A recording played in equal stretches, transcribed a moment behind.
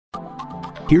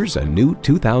Here's a new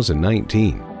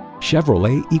 2019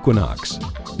 Chevrolet Equinox.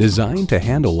 Designed to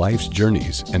handle life's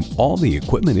journeys and all the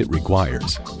equipment it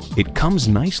requires, it comes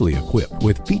nicely equipped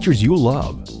with features you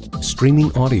love: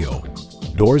 streaming audio,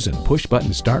 doors and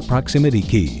push-button start proximity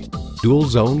key, dual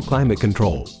zone climate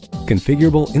control,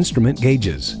 configurable instrument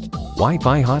gauges,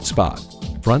 Wi-Fi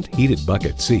hotspot, front heated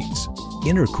bucket seats,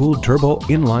 intercooled turbo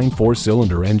inline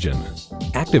 4-cylinder engine,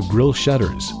 active grille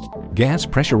shutters, gas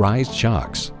pressurized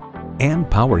shocks, and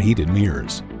power heated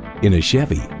mirrors. In a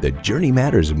Chevy, the journey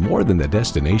matters more than the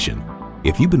destination.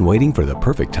 If you've been waiting for the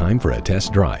perfect time for a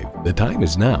test drive, the time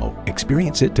is now.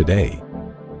 Experience it today.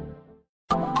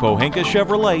 Pohanka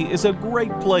Chevrolet is a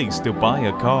great place to buy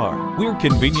a car. We're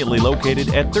conveniently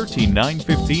located at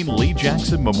 13915 Lee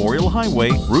Jackson Memorial Highway,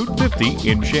 Route 50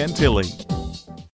 in Chantilly.